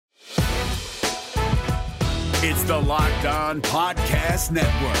It's the Locked On Podcast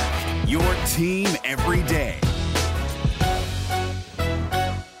Network, your team every day.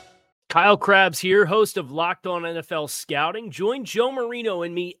 Kyle Krabs here, host of Locked On NFL Scouting. Join Joe Marino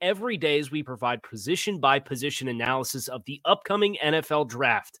and me every day as we provide position-by-position analysis of the upcoming NFL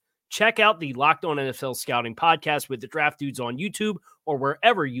Draft. Check out the Locked On NFL Scouting podcast with the Draft Dudes on YouTube or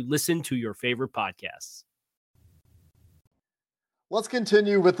wherever you listen to your favorite podcasts. Let's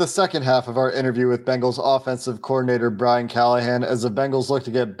continue with the second half of our interview with Bengals offensive coordinator Brian Callahan as the Bengals look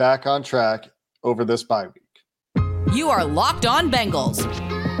to get back on track over this bye week. You are Locked On Bengals,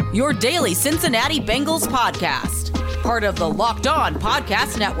 your daily Cincinnati Bengals podcast, part of the Locked On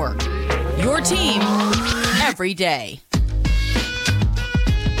Podcast Network, your team every day.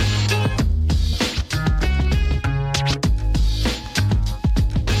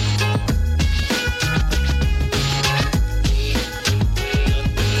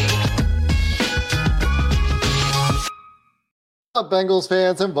 What's up, Bengals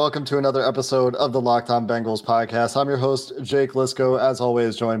fans, and welcome to another episode of the Locked On Bengals podcast. I'm your host, Jake Lisco, as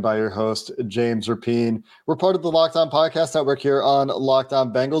always, joined by your host, James Rapine. We're part of the Locked On Podcast Network here on Locked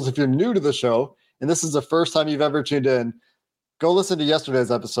On Bengals. If you're new to the show, and this is the first time you've ever tuned in, go listen to yesterday's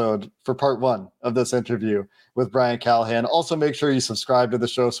episode for part one of this interview with Brian Callahan. Also, make sure you subscribe to the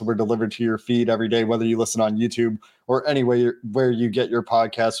show so we're delivered to your feed every day, whether you listen on YouTube or anywhere where you get your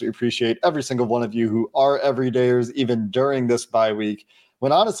podcasts. We appreciate every single one of you who are everydayers, even during this bye week,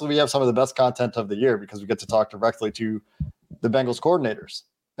 when honestly we have some of the best content of the year because we get to talk directly to the Bengals coordinators.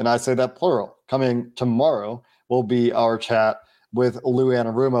 And I say that plural. Coming tomorrow will be our chat with Lou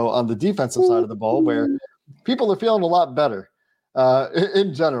Anarumo on the defensive side of the ball, where people are feeling a lot better.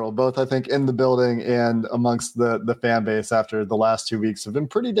 In general, both I think in the building and amongst the fan base after the last 2 weeks have been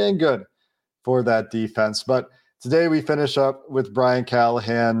pretty dang good for that defense. But today we finish up with Brian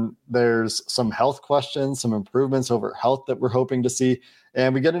Callahan. There's some health questions, some improvements over health that we're hoping to see.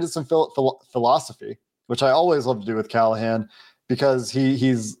 And we get into some philosophy, which I always love to do with Callahan because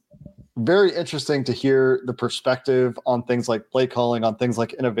he's very interesting to hear the perspective on things like play calling, on things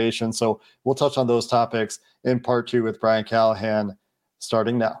like innovation. So we'll touch on those topics in part two with Brian Callahan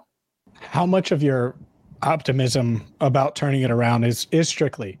starting now. How much of your optimism about turning it around is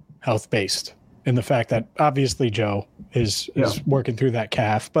strictly health-based in the fact that obviously Joe is working through that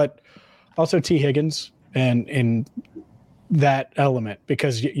calf, but also T. Higgins and in that element,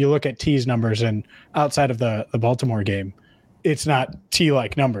 because you look at T's numbers and outside of the Baltimore game, it's not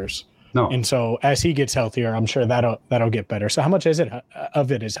T-like numbers. No. And so as he gets healthier, I'm sure that'll get better. So how much is it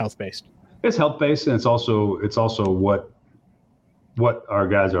of it is health-based? It's health-based, and it's also what our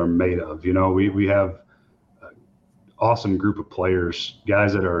guys are made of. You know, we have an awesome group of players,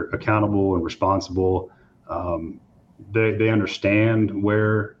 guys that are accountable and responsible. They understand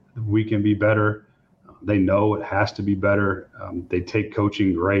where we can be better. They know it has to be better. They take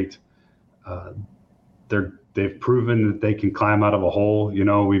coaching great. They've proven that they can climb out of a hole. You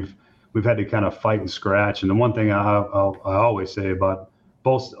know, we've had to kind of fight and scratch. And the one thing I always say about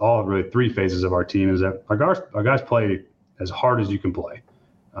really three phases of our team is that our guys play as hard as you can play.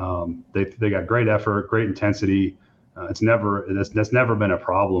 They got great effort, great intensity. That's never been a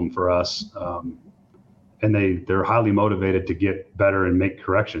problem for us. And they're highly motivated to get better and make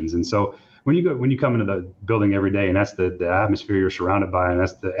corrections. And so when you come into the building every day and that's the atmosphere you're surrounded by and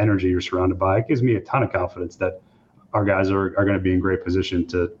that's the energy you're surrounded by, it gives me a ton of confidence that our guys are going to be in great position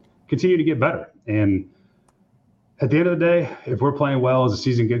to continue to get better. And at the end of the day, if we're playing well as the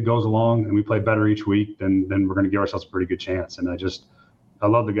season goes along and we play better each week, then we're going to give ourselves a pretty good chance. And I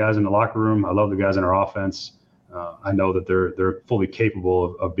love the guys in the locker room. I love the guys in our offense. I know that they're fully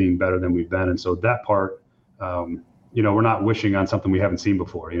capable of being better than we've been. And so that part, we're not wishing on something we haven't seen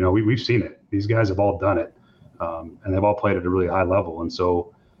before. You know, we've seen it. These guys have all done it, and they've all played at a really high level. And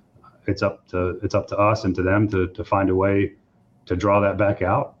so it's up to us and to them to find a way to draw that back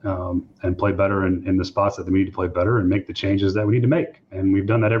out and play better in the spots that we need to play better and make the changes that we need to make. And we've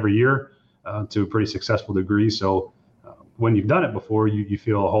done that every year to a pretty successful degree. So when you've done it before, you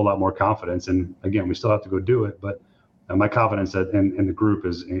feel a whole lot more confidence. And again, we still have to go do it, but my confidence in the group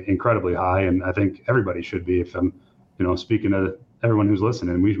is incredibly high. And I think everybody should be. If I'm, speaking to everyone who's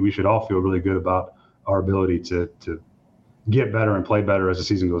listening, we should all feel really good about our ability to get better and play better as the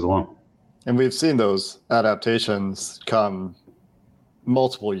season goes along. And we've seen those adaptations come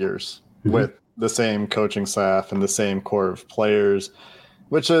multiple years with the same coaching staff and the same core of players,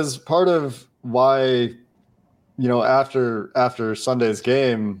 which is part of why, after Sunday's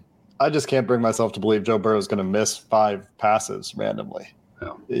game, I just can't bring myself to believe Joe Burrow is going to miss 5 passes randomly,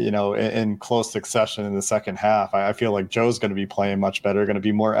 in close succession in the second half. I feel like Joe's going to be playing much better, going to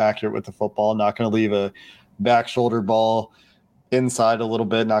be more accurate with the football, not going to leave a back shoulder ball inside a little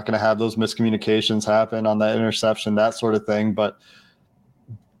bit, not going to have those miscommunications happen on that interception, that sort of thing. But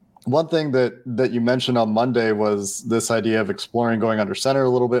one thing that you mentioned on Monday was this idea of exploring going under center a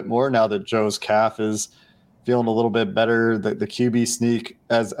little bit more now that Joe's calf is feeling a little bit better, the QB sneak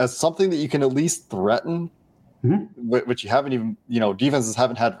as something that you can at least threaten, which you haven't even, defenses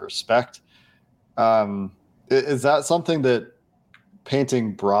haven't had respect. Is that something that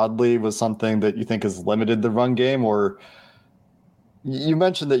painting broadly was something that you think has limited the run game? Or you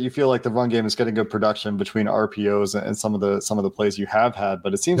mentioned that you feel like the run game is getting good production between RPOs and some of the plays you have had,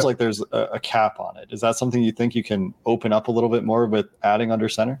 but it seems like there's a cap on it. Is that something you think you can open up a little bit more with adding under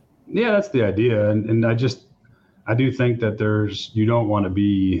center? Yeah, that's the idea. And I do think that you don't want to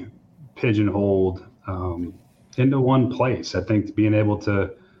be pigeonholed into one place. I think being able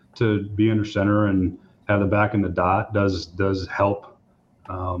to be under center and have the back in the dot does help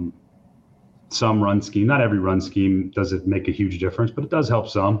some run scheme. Not every run scheme does it make a huge difference, but it does help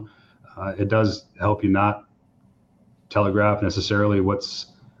some. It does help you not telegraph necessarily what's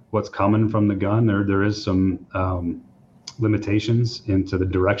coming from the gun. There is some limitations into the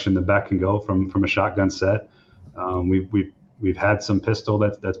direction the back can go from a shotgun set. We've had some pistol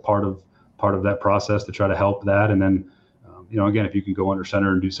that's part of that process to try to help that. And then again, if you can go under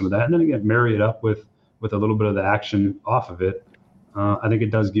center and do some of that, and then again marry it up with a little bit of the action off of it, I think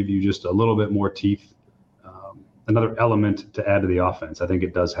it does give you just a little bit more teeth, another element to add to the offense. I think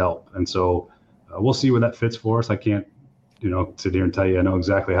it does help. And so we'll see where that fits for us. I can't, sit here and tell you I know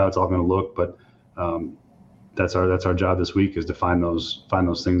exactly how it's all going to look, but that's our job this week, is to find those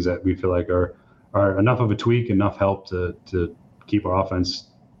things that we feel like are enough of a tweak, enough help to keep our offense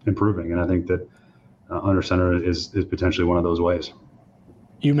improving. And I think that under center is potentially one of those ways.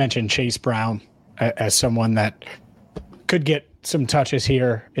 You mentioned Chase Brown as someone that could get some touches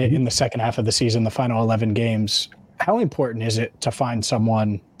here in the second half of the season, the final 11 games. How important is it to find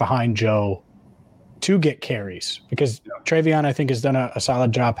someone behind Joe to get carries? Because Travion, I think, has done a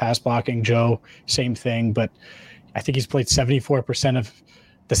solid job pass blocking. Joe, same thing, but I think he's played 74% of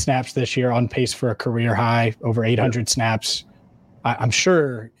the snaps this year, on pace for a career high, over 800 snaps. I'm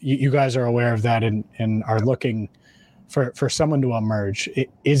sure you guys are aware of that and are looking for someone to emerge.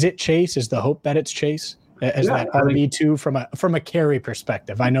 Is it Chase? Is the hope that it's Chase as that RB2 from a carry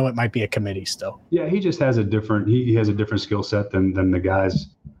perspective? I know it might be a committee still. Yeah, he just has a different skill set than the guys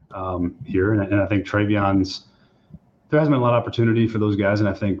here, and I think Travion's. There hasn't been a lot of opportunity for those guys, and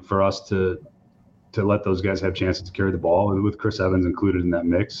I think for us to let those guys have chances to carry the ball, with Chris Evans included in that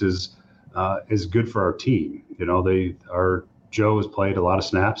mix, is good for our team. Joe has played a lot of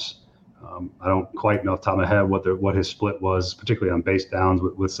snaps. I don't quite know off the top of my head what his split was, particularly on base downs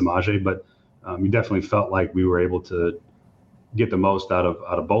with Samaje, but you definitely felt like we were able to get the most out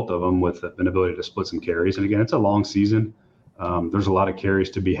of both of them with an ability to split some carries. And again, it's a long season. There's a lot of carries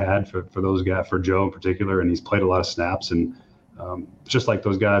to be had for those guys, for Joe in particular, and he's played a lot of snaps. And just like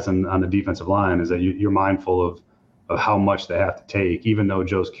those guys on the defensive line, is that you're mindful of how much they have to take. Even though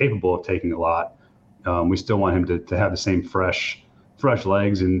Joe's capable of taking a lot, we still want him to have the same fresh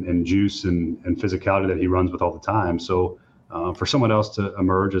legs and juice and physicality that he runs with all the time. So for someone else to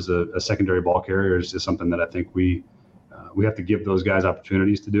emerge as a secondary ball carrier is something that I think we have to give those guys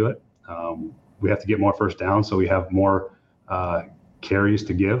opportunities to do it. We have to get more first downs, so we have more carries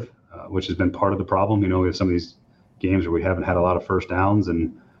to give, which has been part of the problem. We have some of these games where we haven't had a lot of first downs,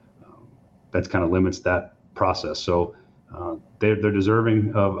 and that kind of limits that process. So they're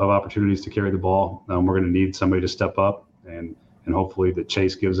deserving of opportunities to carry the ball. We're going to need somebody to step up, and hopefully that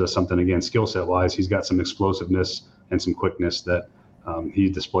Chase gives us something. Again, skill set wise, he's got some explosiveness and some quickness that he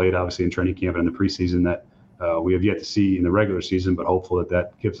displayed obviously in training camp and in the preseason that we have yet to see in the regular season, but hopeful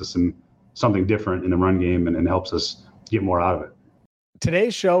that gives us something different in the run game and helps us get more out of it.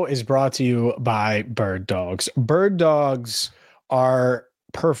 Today's show is brought to you by Bird Dogs. Bird Dogs are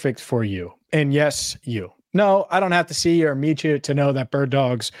perfect for you. And yes, you. No, I don't have to see you or meet you to know that Bird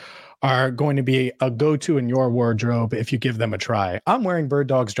Dogs are going to be a go-to in your wardrobe if you give them a try. I'm wearing Bird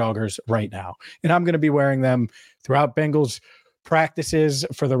Dogs joggers right now, and I'm going to be wearing them throughout Bengals practices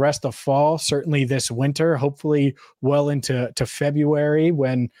for the rest of fall, certainly this winter, hopefully well into February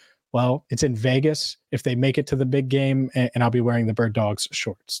when, well, it's in Vegas if they make it to the big game, and I'll be wearing the Bird Dogs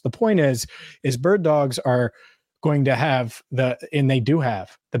shorts. The point is Bird Dogs are going to have and they do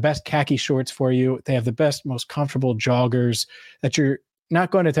have the best khaki shorts for you. They have the best, most comfortable joggers that you're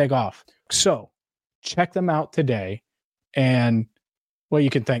not going to take off. So check them out today, and well, you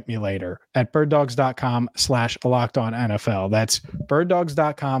can thank me later at birddogs.com/LockedOnNFL. That's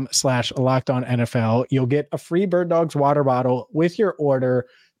birddogs.com/LockedOnNFL. You'll get a free Bird Dogs water bottle with your order.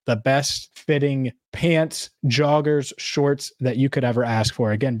 the best fitting pants, joggers, shorts that you could ever ask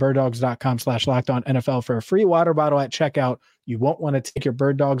for. Again, birddogs.com/LockedOnNFL for a free water bottle at checkout. You won't want to take your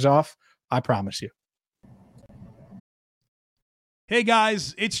bird dogs off. I promise you. Hey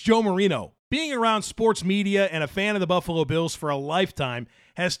guys, it's Joe Marino. Being around sports media and a fan of the Buffalo Bills for a lifetime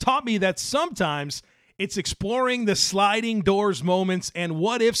has taught me that sometimes it's exploring the sliding doors moments and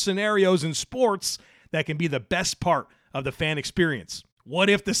what-if scenarios in sports that can be the best part of the fan experience. What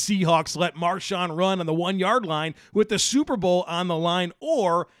if the Seahawks let Marshawn run on the 1-yard line with the Super Bowl on the line?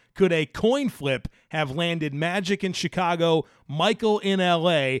 Or could a coin flip have landed Magic in Chicago, Michael in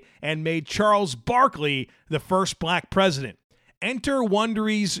LA, and made Charles Barkley the first black president? Enter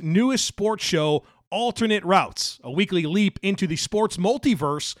Wondery's newest sports show, Alternate Routes, a weekly leap into the sports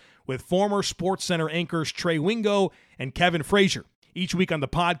multiverse with former SportsCenter anchors Trey Wingo and Kevin Frazier. Each week on the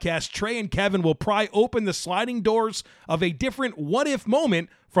podcast, Trey and Kevin will pry open the sliding doors of a different what-if moment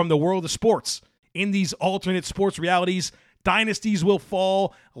from the world of sports. In these alternate sports realities, dynasties will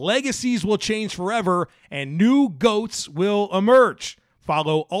fall, legacies will change forever, and new GOATs will emerge.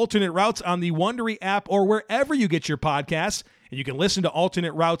 Follow Alternate Routes on the Wondery app or wherever you get your podcasts, and you can listen to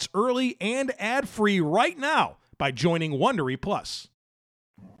Alternate Routes early and ad-free right now by joining Wondery Plus.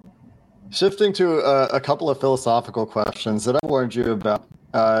 Shifting to a couple of philosophical questions that I warned you about,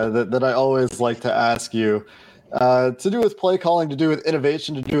 that I always like to ask you, to do with play calling, to do with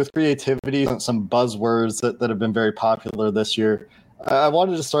innovation, to do with creativity, some buzzwords that have been very popular this year. I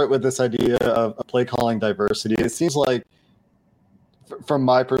wanted to start with this idea of play calling diversity. It seems like, from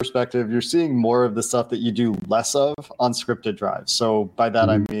my perspective, you're seeing more of the stuff that you do less of on scripted drives. So by that,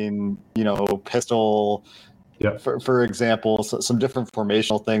 I mean, pistol. Yeah. For example, some different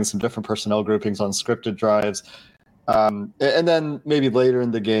formational things, some different personnel groupings on scripted drives. And then maybe later in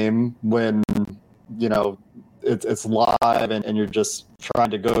the game when, it's live and you're just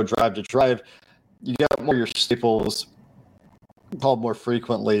trying to go drive to drive, you get more of your staples called more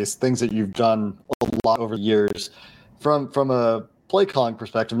frequently, things that you've done a lot over the years. From a play calling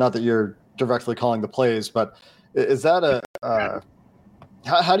perspective, not that you're directly calling the plays, but is that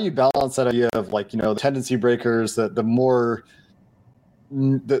how do you balance that idea of the tendency breakers, the more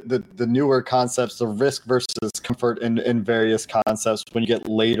the newer concepts, the risk versus comfort in various concepts when you get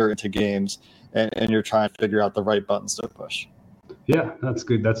later into games and you're trying to figure out the right buttons to push? Yeah, that's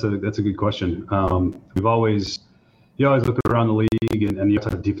good. That's a good question. You always look around the league and you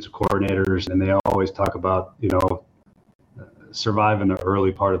talk to defensive coordinators, and they always talk about surviving the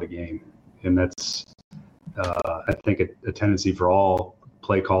early part of the game, and that's I think a tendency for all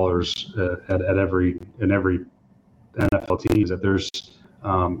play callers in every NFL team is that there's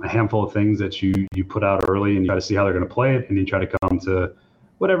a handful of things that you put out early and you try to see how they're going to play it, and you try to come to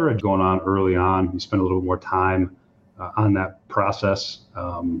whatever is going on early on. You spend a little more time on that process.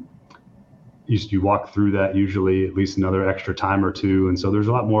 You walk through that usually at least another extra time or two, and so there's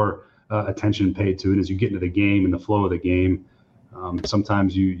a lot more attention paid to it as you get into the game and the flow of the game.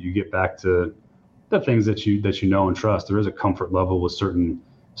 Sometimes you get back to the things that you know and trust. There is a comfort level with certain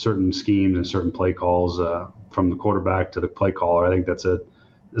schemes and certain play calls from the quarterback to the play caller. I think that's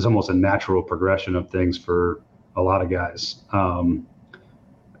almost a natural progression of things for a lot of guys. And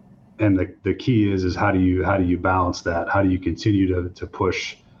the key is how do you balance that? How do you continue to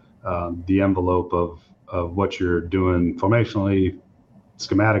push the envelope of what you're doing formationally,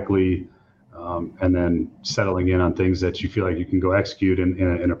 schematically, and then settling in on things that you feel like you can go execute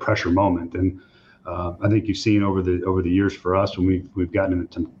in a pressure moment. And I think you've seen over the years for us when we've gotten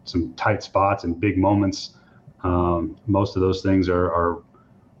into some tight spots and big moments. Most of those things are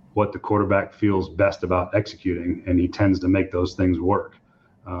what the quarterback feels best about executing, and he tends to make those things work.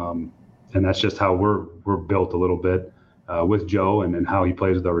 And that's just how we're built a little bit with Joe and how he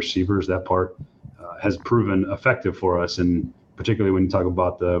plays with our receivers. That part has proven effective for us, and particularly when you talk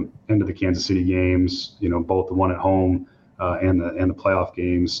about the end of the Kansas City games, both the one at home and the playoff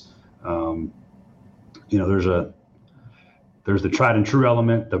games. There's the tried and true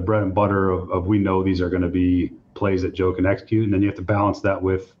element, the bread and butter of we know these are going to be plays that Joe can execute, and then you have to balance that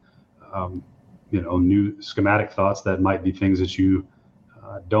with new schematic thoughts that might be things that you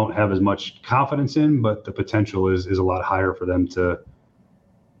don't have as much confidence in, but the potential is a lot higher for them to.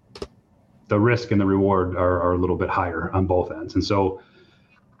 The risk and the reward are a little bit higher on both ends, and so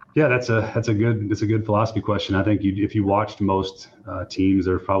yeah, that's a good philosophy question. I think if you watched most teams,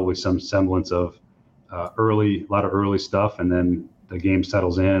 there's probably some semblance of a lot of early stuff, and then the game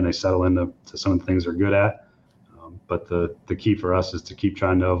settles in and they settle into some of the things they're good at. But the key for us is to keep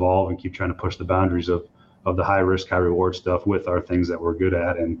trying to evolve and keep trying to push the boundaries of the high risk, high reward stuff with our things that we're good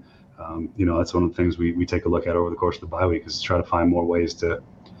at. And that's one of the things we take a look at over the course of the bye week, is to try to find more ways to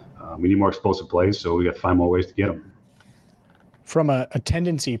we need more explosive plays, so we got to find more ways to get them. From a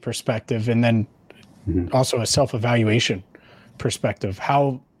tendency perspective, and then also a self-evaluation perspective,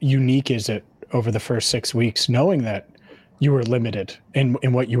 how unique is it over the first 6 weeks, knowing that you were limited in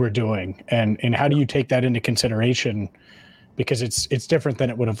what you were doing, and how do you take that into consideration? Because it's different than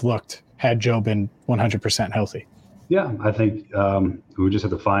it would have looked had Joe been 100% healthy. Yeah, I think we just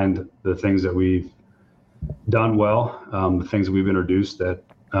have to find the things that we've done well, the things that we've introduced that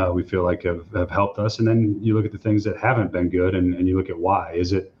we feel like have helped us. And then you look at the things that haven't been good and you look at why.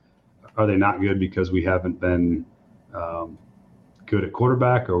 Are they not good because we haven't been good at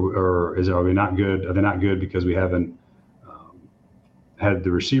quarterback, or are they not good because we haven't had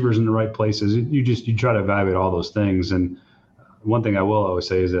the receivers in the right places? You try to evaluate all those things. And one thing I will always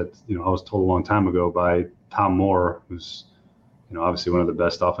say is that, I was told a long time ago by Tom Moore, who's, obviously one of the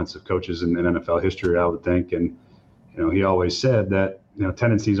best offensive coaches in NFL history, I would think. And, he always said that,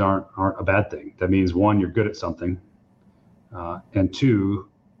 tendencies aren't a bad thing. That means, one, you're good at something. And two,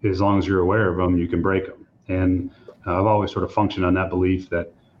 as long as you're aware of them, you can break them. And I've always sort of functioned on that belief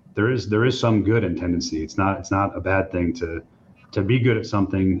that there is some good in tendency. It's not a bad thing to be good at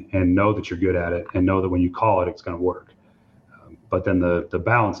something and know that you're good at it and know that when you call it, it's going to work. But then the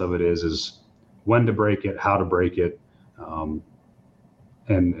balance of it is when to break it, how to break it,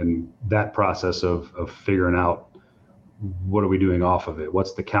 and that process of figuring out what are we doing off of it,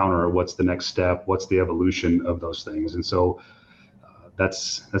 what's the counter, what's the next step, what's the evolution of those things. And so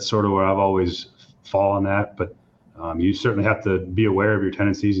that's sort of where I've always fallen at. But you certainly have to be aware of your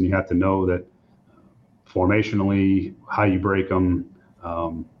tendencies, and you have to know that formationally, how you break them,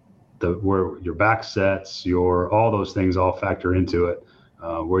 where your back sets, all those things all factor into it.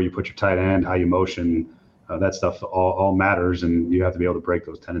 Where you put your tight end, how you motion, that stuff all matters, and you have to be able to break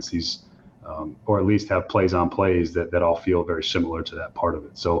those tendencies, or at least have plays on plays that all feel very similar to that part of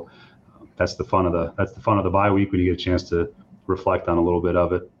it. So that's the fun of the bye week, when you get a chance to reflect on a little bit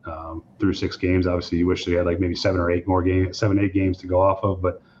of it through 6 games. Obviously, you wish we had like maybe 7 or 8 games to go off of,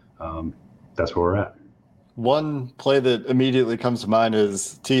 but that's where we're at. One play that immediately comes to mind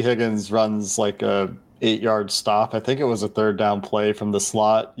is T. Higgins runs like a 8-yard stop. I think it was a 3rd down play from the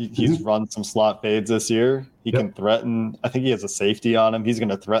slot. He's run some slot fades this year. He can threaten. I think he has a safety on him. He's going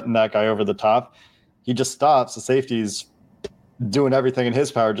to threaten that guy over the top. He just stops. The safety's doing everything in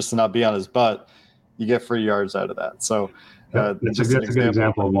his power just to not be on his butt. You get 3 yards out of that. So that's a good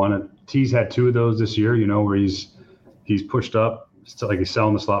example of one. T's had 2 of those this year, where he's pushed up, like he's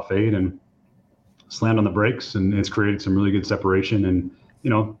selling the slot fade and slammed on the brakes, and it's created some really good separation. And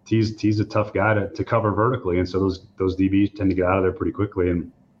T's a tough guy to cover vertically, and so those DBs tend to get out of there pretty quickly. And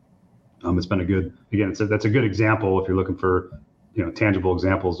it's been that's a good example if you're looking for tangible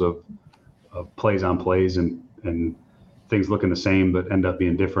examples of plays on plays and things looking the same but end up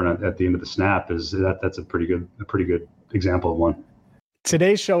being different at the end of the snap. That's a pretty good example of one.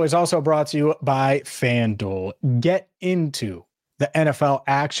 Today's show is also brought to you by FanDuel. Get into the NFL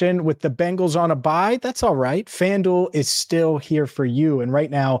action with the Bengals on a bye. That's all right. FanDuel is still here for you. And right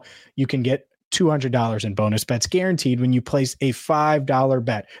now you can get $200 in bonus bets guaranteed when you place a $5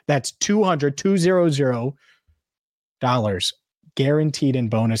 bet. That's $200 guaranteed in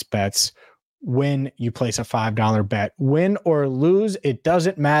bonus bets when you place a $5 bet. Win or lose, it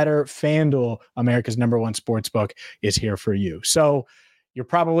doesn't matter. FanDuel, America's #1 sportsbook, is here for you. So you're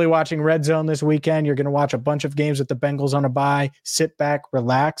probably watching Red Zone this weekend. You're going to watch a bunch of games with the Bengals on a bye. Sit back,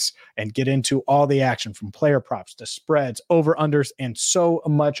 relax, and get into all the action, from player props to spreads, over-unders, and so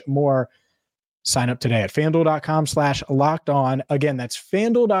much more. Sign up today at FanDuel.com/LockedOn. Again, that's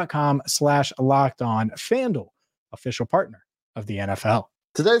FanDuel.com/LockedOn. FanDuel, official partner of the NFL.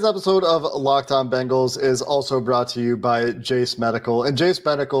 Today's episode of Locked On Bengals is also brought to you by Jace Medical. And Jace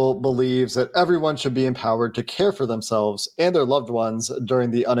Medical believes that everyone should be empowered to care for themselves and their loved ones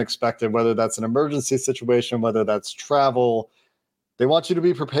during the unexpected, whether that's an emergency situation, whether that's travel. They want you to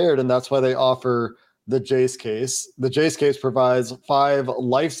be prepared, and that's why they offer the Jace Case. The Jace Case provides 5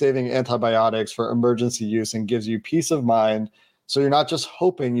 life-saving antibiotics for emergency use and gives you peace of mind, so you're not just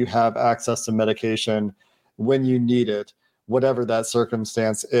hoping you have access to medication when you need it, whatever that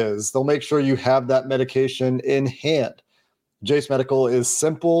circumstance is. They'll make sure you have that medication in hand. Jace Medical is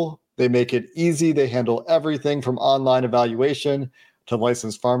simple. They make it easy. They handle everything from online evaluation to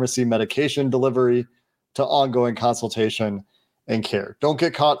licensed pharmacy medication delivery to ongoing consultation and care. Don't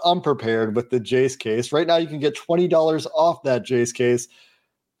get caught unprepared with the Jace Case. Right now, you can get $20 off that Jace Case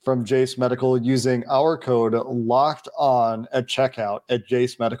from Jace Medical using our code Locked On at checkout at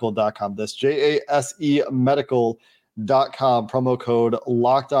jacemedical.com. That's JASE Medical.com, promo code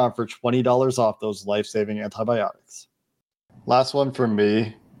Locked On for $20 off those life-saving antibiotics. Last one for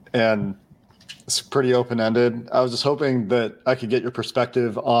me and it's pretty open-ended. I was just hoping that I could get your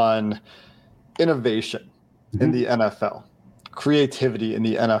perspective on innovation in the NFL, creativity in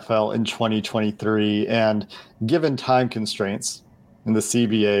the NFL in 2023, and given time constraints in the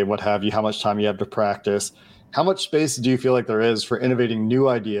CBA, what have you, how much time you have to practice, how much space do you feel like there is for innovating new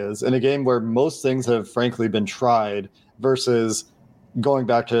ideas in a game where most things have frankly been tried versus going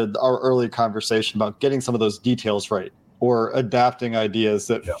back to our early conversation about getting some of those details right or adapting ideas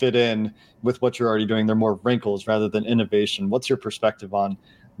that fit in with what you're already doing? They're more wrinkles rather than innovation. What's your perspective on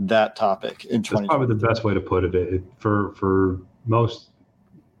that topic in 2020? That's probably the best way to put it. For most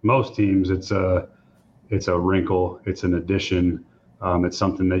teams, it's a wrinkle, it's an addition. It's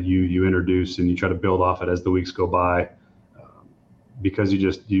something that you introduce and you try to build off it as the weeks go by, because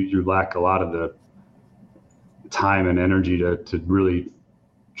you lack a lot of the time and energy to really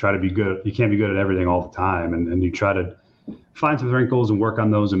try to be good. You can't be good at everything all the time, and you try to find some wrinkles and work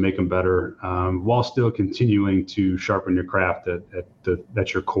on those and make them better, while still continuing to sharpen your craft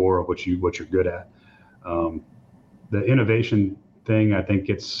at your core of what you're good at. The innovation thing, I think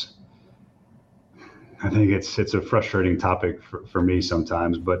it's a frustrating topic for me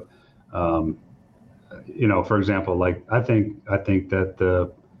sometimes, but for example, like I think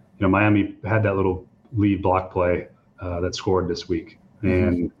that Miami had that little lead block play that scored this week,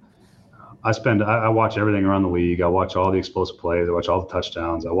 and I watch everything around the league. I watch all the explosive plays. I watch all the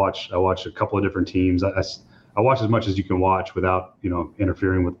touchdowns. I watch a couple of different teams. I watch as much as you can watch without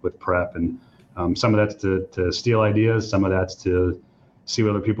interfering with prep, and some of that's to steal ideas, some of that's to see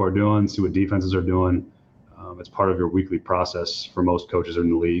what other people are doing, see what defenses are doing. It's part of your weekly process for most coaches in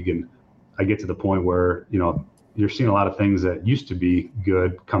the league. And I get to the point where, you're seeing a lot of things that used to be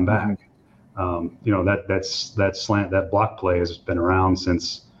good come back. That slant, that block play has been around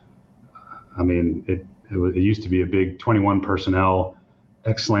since, it used to be a big 21 personnel,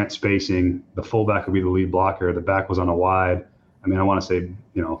 X-slant spacing. The fullback would be the lead blocker. The back was on a wide. I want to say,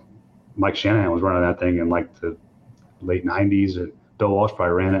 Mike Shanahan was running that thing in like the late 90s, or Bill Walsh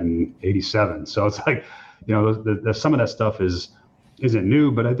probably ran it in 87. So it's like, some of that stuff isn't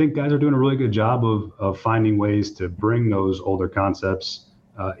new, but I think guys are doing a really good job of finding ways to bring those older concepts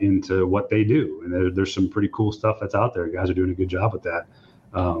into what they do. And there's some pretty cool stuff that's out there. Guys are doing a good job with that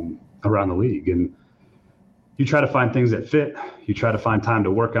around the league. And you try to find things that fit. You try to find time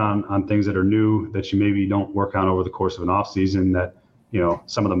to work on things that are new that you maybe don't work on over the course of an off season. That,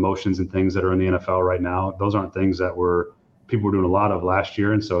 some of the motions and things that are in the NFL right now, those aren't things that people were doing a lot of last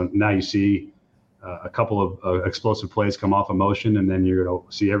year. And so now you see a couple of explosive plays come off of motion, and then you're going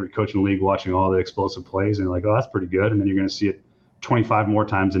to see every coach in the league watching all the explosive plays and like, oh, that's pretty good. And then you're going to see it 25 more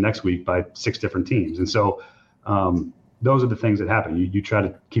times the next week by 6 different teams. And so those are the things that happen. You try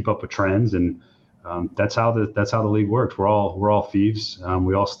to keep up with trends, and that's how the league works. We're all thieves.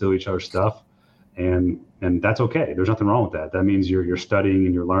 We all steal each other's stuff, and that's okay. There's nothing wrong with that. That means you're studying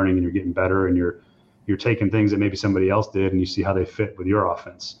and you're learning and you're getting better, and you're taking things that maybe somebody else did and you see how they fit with your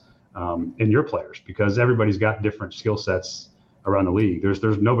offense. And your players, because everybody's got different skill sets around the league. There's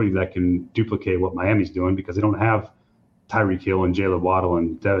nobody that can duplicate what Miami's doing, because they don't have Tyreek Hill and Jalen Waddle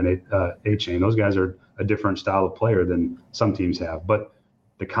and Devin A-Chain. Those guys are a different style of player than some teams have, but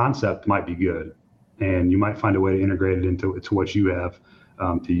the concept might be good, and you might find a way to integrate it into what you have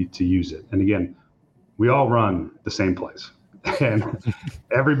to use it. And again, we all run the same plays, and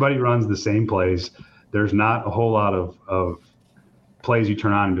everybody runs the same plays. There's not a whole lot of plays you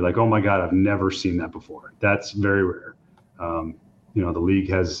turn on and be like, oh my God, I've never seen that before. That's very rare. The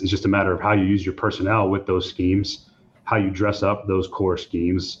league it's just a matter of how you use your personnel with those schemes, how you dress up those core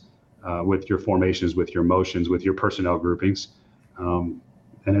schemes with your formations, with your motions, with your personnel groupings. And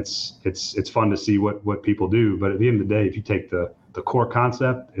it's fun to see what people do. But at the end of the day, if you take the core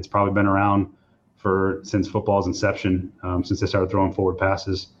concept, it's probably been around since football's inception, since they started throwing forward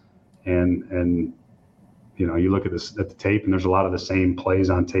passes. And you look at the tape, and there's a lot of the same plays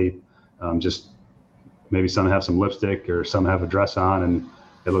on tape. Just maybe some have some lipstick or some have a dress on, and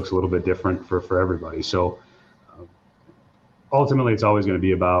it looks a little bit different for everybody. So ultimately, it's always going to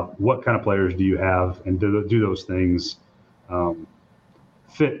be about what kind of players do you have, and do those things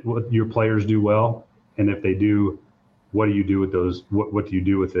fit what your players do well? And if they do, what do you do with those? What do you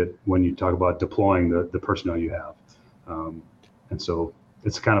do with it when you talk about deploying the personnel you have? And so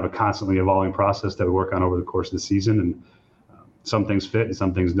it's kind of a constantly evolving process that we work on over the course of the season. And some things fit and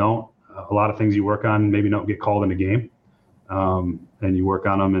some things don't. A lot of things you work on maybe don't get called in a game. And you work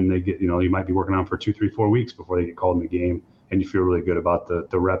on them, and they get, you might be working on them for 2, 3, 4 weeks before they get called in the game. And you feel really good about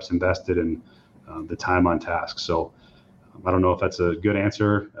the reps invested and the time on task. So I don't know if that's a good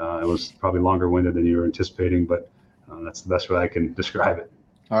answer. It was probably longer winded than you were anticipating, but that's the best way I can describe it.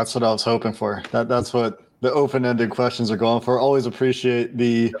 That's what I was hoping for. That's what the open-ended questions are going for. Always appreciate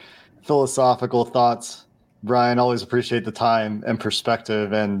the philosophical thoughts, Brian. Always appreciate the time and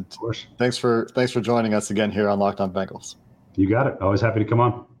perspective. And Of course. thanks for joining us again here on Locked On Bengals. You got it. Always happy to come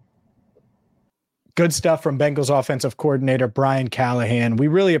on. Good stuff from Bengals offensive coordinator Brian Callahan. We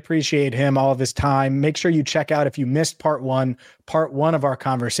really appreciate him, all of his time. Make sure you check out, if you missed part one of our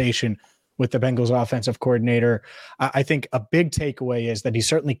conversation with the Bengals offensive coordinator. I think a big takeaway is that he's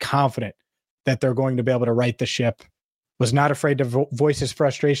certainly confident that they're going to be able to right the ship. Was not afraid to voice his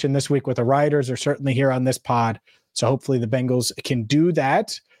frustration this week with the Riders, or certainly here on this pod. So hopefully the Bengals can do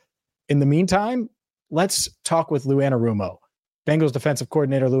that. In the meantime, let's talk with Lou Anarumo. Bengals defensive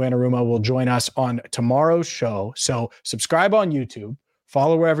coordinator Lou Anarumo will join us on tomorrow's show. So subscribe on YouTube,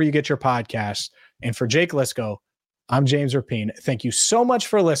 follow wherever you get your podcasts. And for Jake Lisco, I'm James Rapien. Thank you so much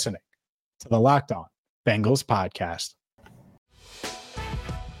for listening to the Locked On Bengals podcast.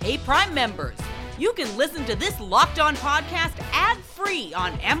 Hey, Prime members, you can listen to this Locked On podcast ad-free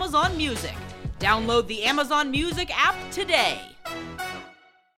on Amazon Music. Download the Amazon Music app today.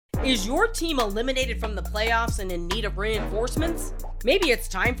 Is your team eliminated from the playoffs and in need of reinforcements? Maybe it's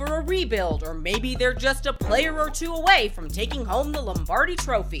time for a rebuild, or maybe they're just a player or two away from taking home the Lombardi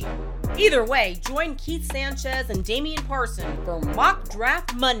Trophy. Either way, join Keith Sanchez and Damian Parson for Mock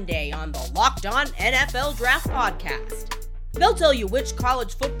Draft Monday on the Locked On NFL Draft Podcast. They'll tell you which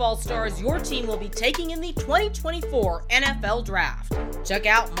college football stars your team will be taking in the 2024 NFL Draft. Check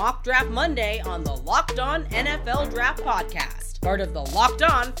out Mock Draft Monday on the Locked On NFL Draft Podcast, part of the Locked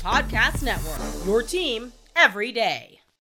On Podcast Network. Your team every day.